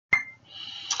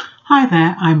Hi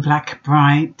there, I'm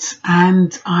Blackbright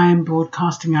and I'm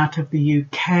broadcasting out of the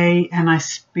UK, and I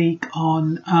speak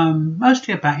on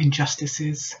mostly about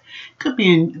injustices. Could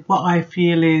be in what I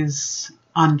feel is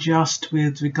unjust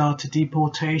with regard to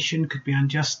deportation, could be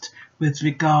unjust with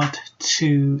regard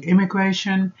to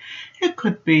immigration. It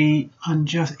could be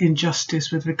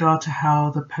injustice with regard to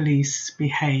how the police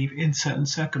behave in certain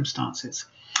circumstances.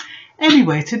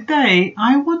 Anyway, today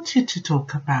I wanted to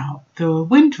talk about the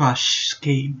Windrush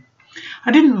scheme.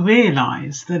 I didn't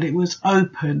realise that it was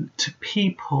open to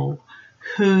people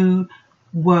who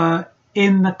were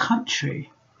in the country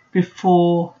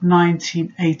before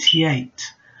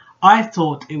 1988. I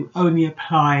thought it only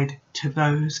applied to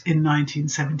those in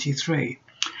 1973.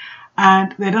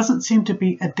 And there doesn't seem to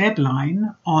be a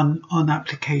deadline on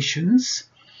applications.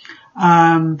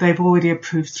 They've already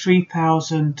approved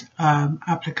 3,000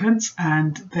 applicants,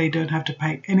 and they don't have to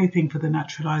pay anything for the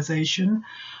naturalisation.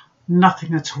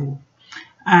 Nothing at all.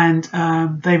 And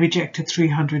they rejected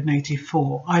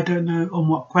 384. I don't know on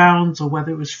what grounds, or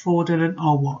whether it was fraudulent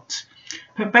or what.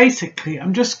 But basically,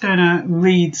 I'm just going to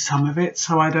read some of it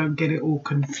so I don't get it all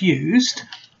confused.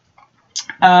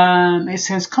 It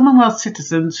says Commonwealth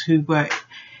citizens who were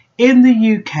in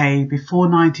the UK before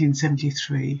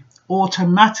 1973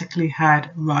 automatically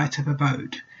had right of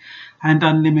abode and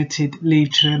unlimited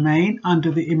leave to remain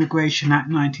under the Immigration Act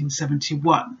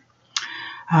 1971.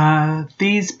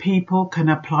 These people can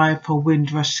apply for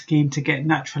Windrush scheme to get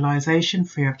naturalisation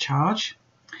free of charge.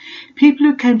 People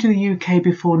who came to the UK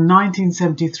before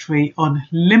 1973 on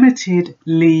limited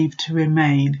leave to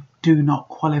remain do not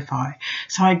qualify.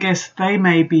 So I guess they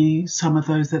may be some of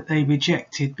those that they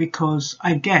rejected, because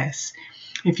I guess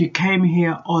if you came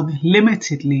here on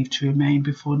limited leave to remain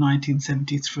before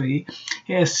 1973,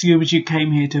 it assumes you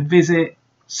came here to visit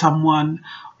someone,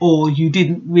 or you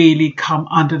didn't really come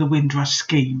under the Windrush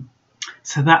scheme.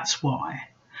 So that's why.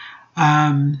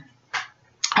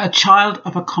 A child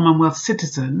of a Commonwealth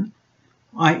citizen,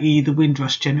 i.e. the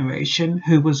Windrush generation,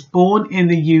 who was born in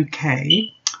the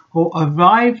UK or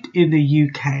arrived in the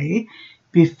UK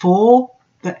before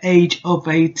the age of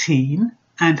 18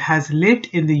 and has lived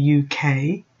in the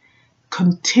UK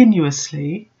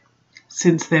continuously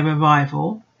since their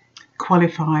arrival,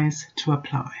 qualifies to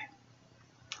apply.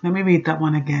 Let me read that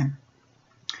one again.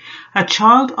 A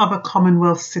child of a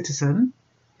Commonwealth citizen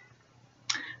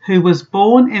who was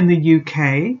born in the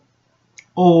UK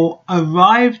or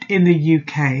arrived in the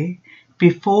UK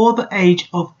before the age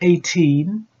of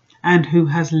 18 and who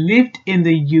has lived in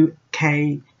the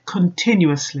UK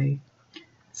continuously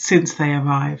since they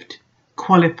arrived,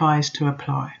 qualifies to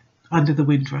apply under the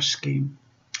Windrush scheme.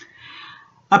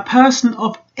 A person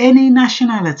of any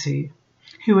nationality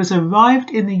who has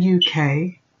arrived in the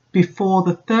UK before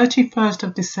the 31st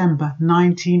of December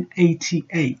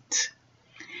 1988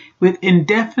 with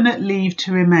indefinite leave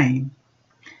to remain,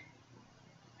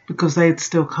 because they'd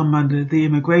still come under the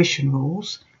immigration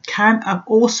rules, can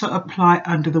also apply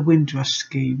under the Windrush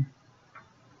scheme.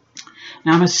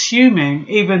 Now I'm assuming,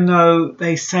 even though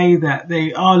they say that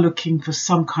they are looking for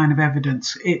some kind of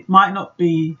evidence, it might not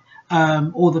be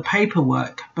all the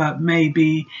paperwork, but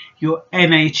maybe your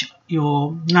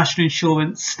your national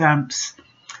insurance stamps,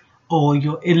 or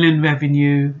your inland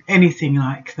revenue, anything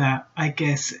like that. I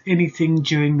guess anything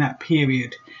during that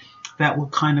period that will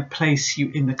kind of place you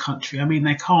in the country. I mean,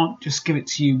 they can't just give it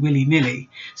to you willy-nilly,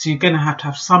 so you're going to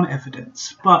have some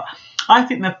evidence. But I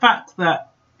think the fact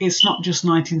that it's not just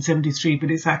 1973,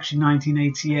 but it's actually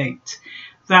 1988,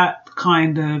 that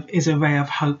kind of is a ray of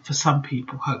hope for some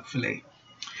people, hopefully.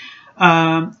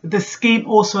 The scheme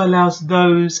also allows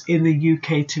those in the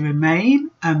UK to remain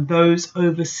and those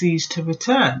overseas to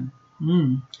return.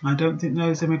 I don't think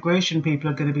those immigration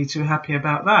people are going to be too happy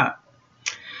about that.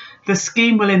 The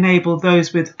scheme will enable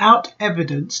those without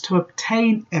evidence to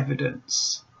obtain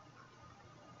evidence.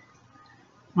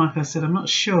 Like I said, I'm not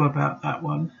sure about that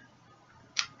one.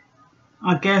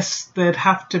 I guess there'd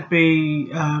have to be,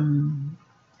 I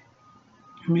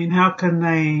mean, how can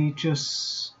they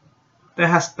just, that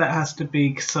has to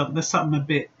be there's something a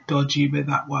bit dodgy with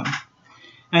that one.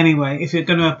 Anyway, if you're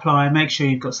going to apply, make sure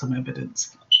you've got some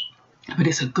evidence. But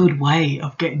it's a good way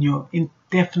of getting your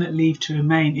indefinite leave to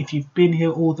remain if you've been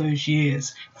here all those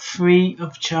years, free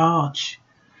of charge.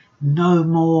 No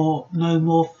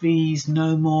more fees,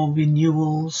 no more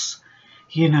renewals,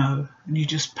 you know, and you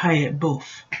just pay it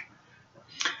buff.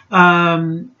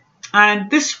 And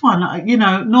this one, you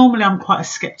know, normally I'm quite a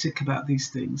skeptic about these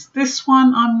things. This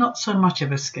one, I'm not so much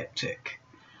of a skeptic.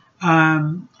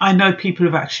 I know people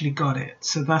have actually got it,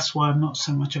 so that's why I'm not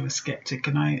so much of a skeptic.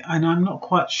 And I'm not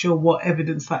quite sure what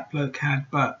evidence that bloke had,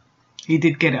 but he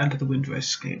did get it under the Windrush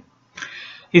scheme.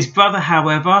 His brother,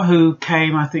 however, who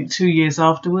came, I think, 2 years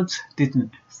afterwards,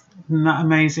 didn't. Isn't that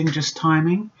amazing? Just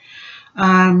timing.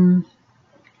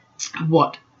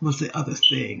 What was the other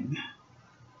thing?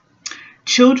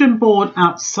 Children born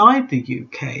outside the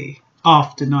UK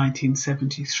after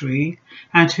 1973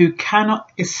 and who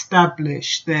cannot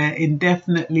establish their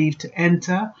indefinite leave to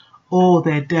enter or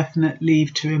their definite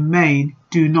leave to remain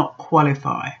do not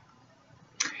qualify.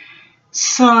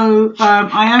 So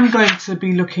I am going to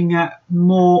be looking at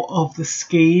more of the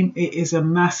scheme. It is a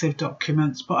massive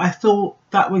document, but I thought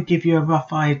that would give you a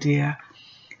rough idea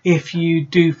if you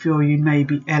do feel you may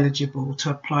be eligible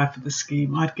to apply for the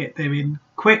scheme. I'd get there in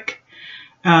quick.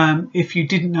 If you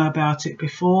didn't know about it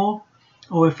before,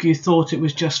 or if you thought it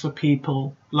was just for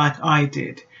people like I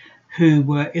did who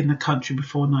were in the country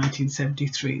before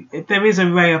 1973. There is a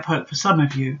ray of hope for some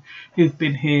of you who've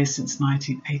been here since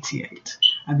 1988.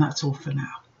 And that's all for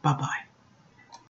now. Bye-bye.